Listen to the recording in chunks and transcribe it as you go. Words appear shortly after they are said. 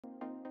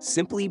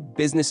Simply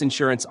Business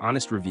Insurance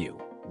Honest Review.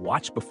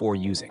 Watch before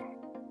using.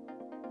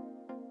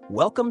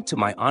 Welcome to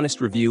my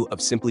honest review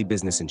of Simply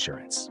Business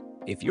Insurance.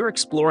 If you're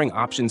exploring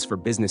options for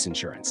business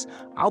insurance,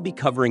 I'll be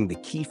covering the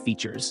key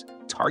features,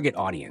 target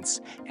audience,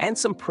 and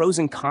some pros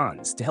and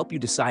cons to help you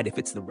decide if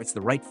it's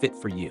the right fit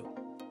for you.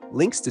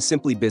 Links to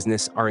Simply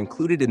Business are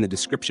included in the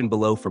description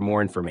below for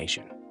more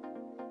information.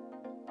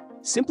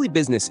 Simply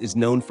Business is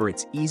known for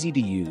its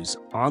easy-to-use,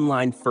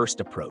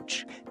 online-first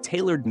approach,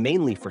 tailored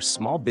mainly for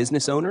small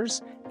business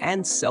owners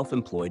and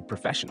self-employed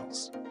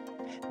professionals.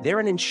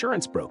 They're an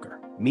insurance broker,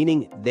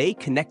 meaning they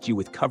connect you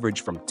with coverage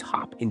from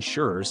top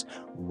insurers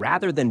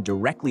rather than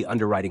directly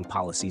underwriting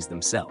policies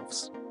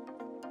themselves.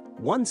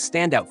 One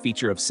standout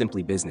feature of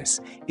Simply Business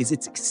is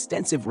its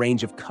extensive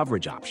range of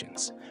coverage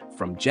options,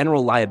 from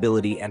general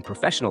liability and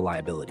professional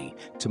liability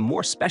to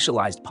more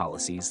specialized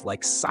policies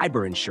like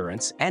cyber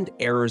insurance and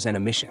errors and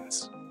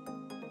omissions.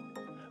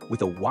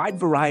 With a wide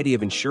variety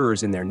of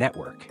insurers in their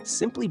network,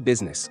 Simply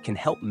Business can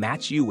help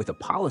match you with a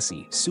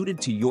policy suited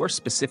to your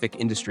specific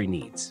industry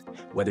needs,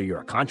 whether you're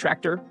a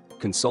contractor,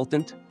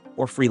 consultant,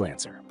 or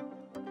freelancer.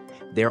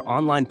 Their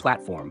online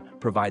platform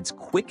provides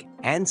quick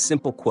and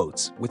simple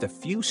quotes with a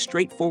few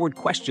straightforward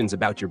questions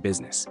about your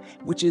business,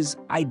 which is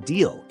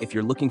ideal if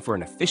you're looking for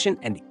an efficient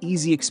and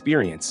easy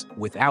experience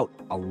without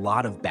a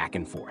lot of back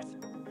and forth.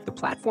 The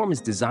platform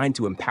is designed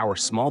to empower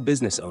small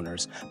business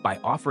owners by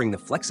offering the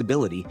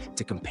flexibility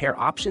to compare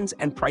options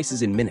and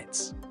prices in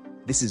minutes.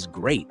 This is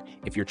great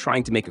if you're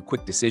trying to make a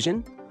quick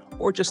decision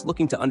or just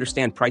looking to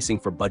understand pricing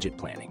for budget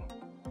planning.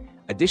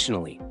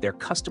 Additionally, their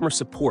customer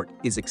support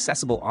is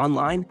accessible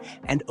online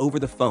and over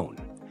the phone,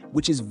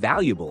 which is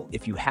valuable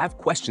if you have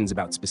questions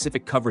about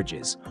specific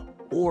coverages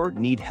or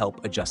need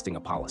help adjusting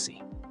a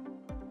policy.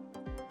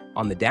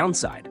 On the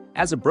downside,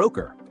 as a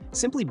broker,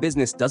 Simply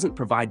Business doesn't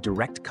provide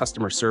direct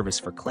customer service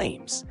for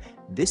claims.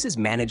 This is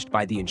managed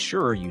by the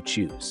insurer you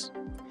choose.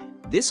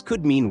 This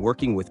could mean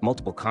working with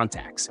multiple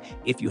contacts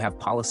if you have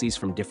policies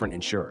from different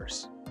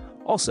insurers.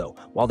 Also,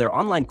 while their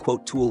online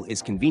quote tool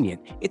is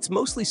convenient, it's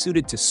mostly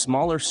suited to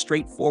smaller,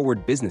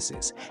 straightforward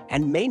businesses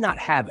and may not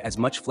have as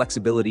much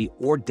flexibility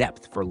or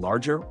depth for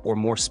larger or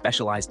more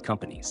specialized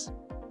companies.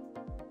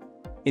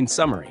 In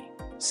summary,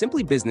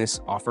 Simply Business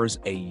offers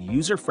a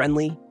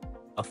user-friendly,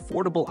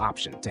 affordable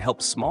option to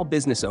help small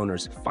business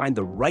owners find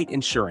the right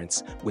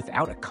insurance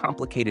without a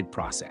complicated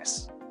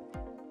process.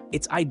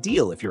 It's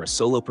ideal if you're a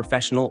solo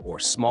professional or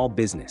small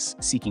business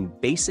seeking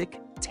basic,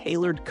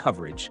 tailored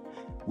coverage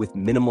with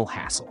minimal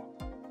hassle.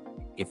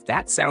 If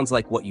that sounds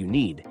like what you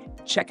need,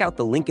 check out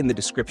the link in the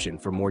description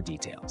for more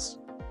details.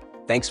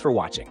 Thanks for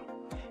watching,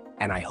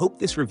 and I hope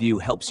this review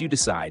helps you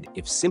decide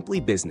if Simply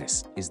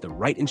Business is the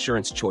right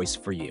insurance choice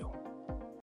for you.